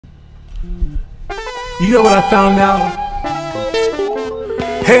You know what I found out?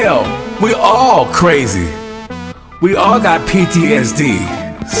 Hell, we all crazy. We all got PTSD,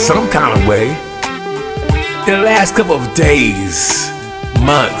 some kind of way. In the last couple of days,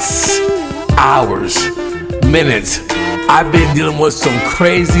 months, hours, minutes, I've been dealing with some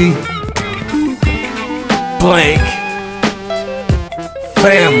crazy blank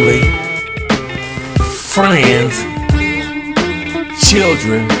family, friends,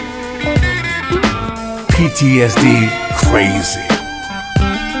 children, PTSD crazy.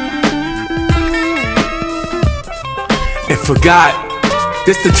 And forgot,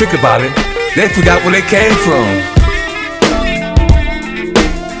 this the trick about it, they forgot where they came from.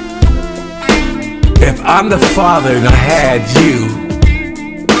 If I'm the father and I had you,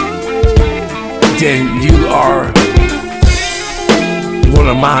 then you are one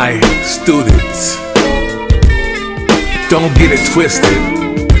of my students. Don't get it twisted.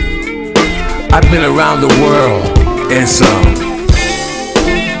 I've been around the world and some.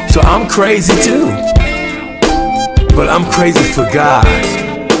 So I'm crazy too. But I'm crazy for God.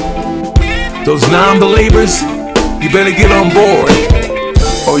 Those non-believers, you better get on board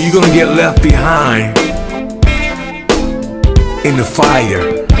or you're gonna get left behind in the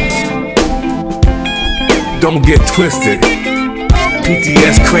fire. Don't get twisted.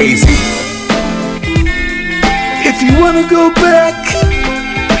 PTSD crazy. If you wanna go back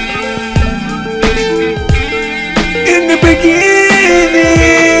in the beginning,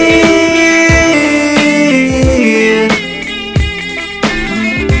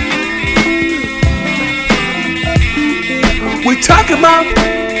 we talk about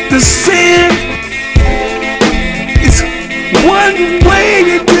the sin. It's one way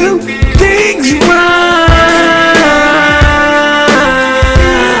to do things right.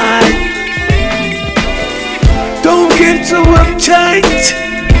 Don't get so uptight.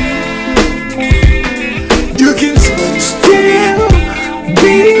 You can still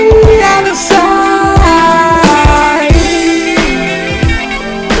be out of sight.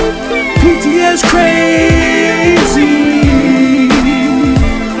 PTSD crazy.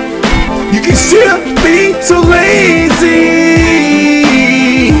 You can still be so lazy.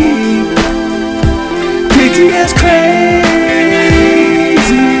 PTSD crazy.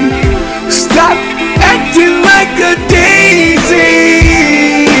 Stop acting like a daisy.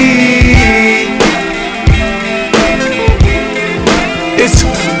 It's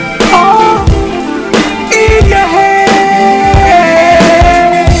all in your head.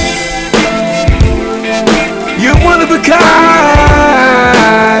 You're one of a kind.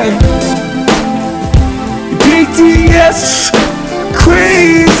 PTSD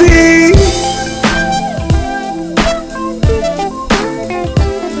crazy.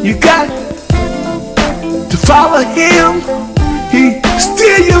 You got to follow him. He's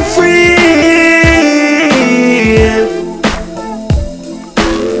still your friend.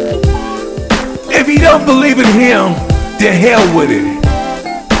 If you don't believe in him, then hell with it.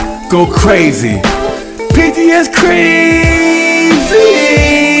 Go crazy. PTSD crazy.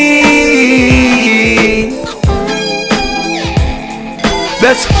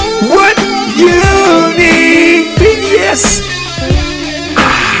 That's what you need. PTSD.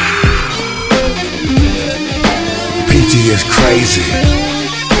 PTSD crazy.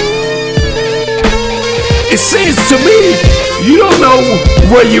 It seems to me you don't know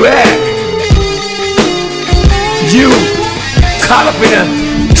where you at. You caught up in a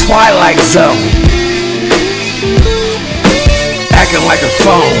twilight zone, acting like a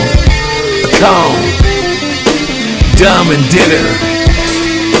phone, a cone, dumb and dinner,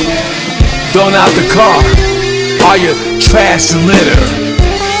 throwing out the car, all your trash and litter.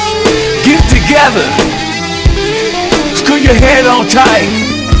 Get it together, screw your head on tight.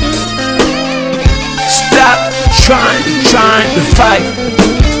 Stop trying to fight.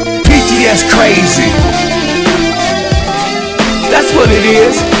 PTSD crazy. That's what it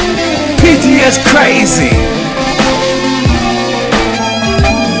is. PTSD crazy.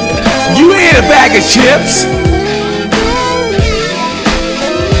 You ain't a bag of chips.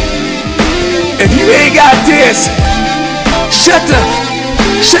 If you ain't got this, shut the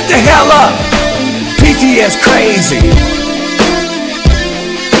hell up. PTSD crazy.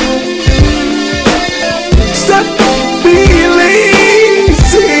 Stop being lazy.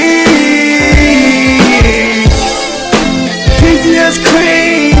 PTSD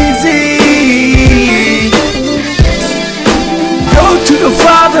crazy. Go to the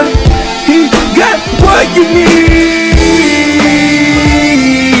Father. He got what you need.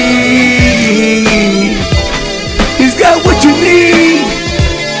 He's got what you need.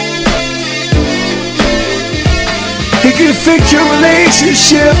 He can fix your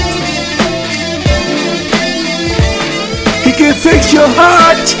relationship. can fix your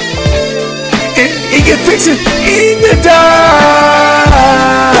heart, and he can fix it in the dark.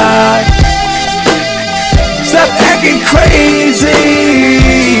 Stop acting crazy.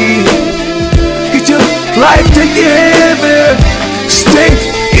 Get your life together. Stay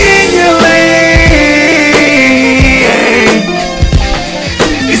in your lane.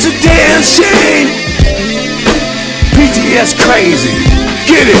 It's a damn shame. PTSD crazy.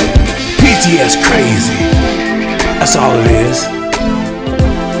 Get it? PTSD crazy. That's all it is.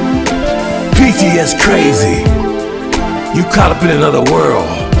 PTSD crazy. You caught up in another world.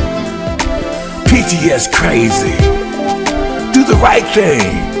 PTSD crazy. Do the right thing.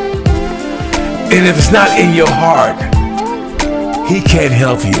 And if it's not in your heart, he can't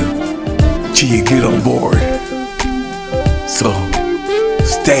help you till you get on board. So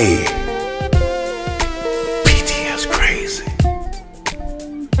stay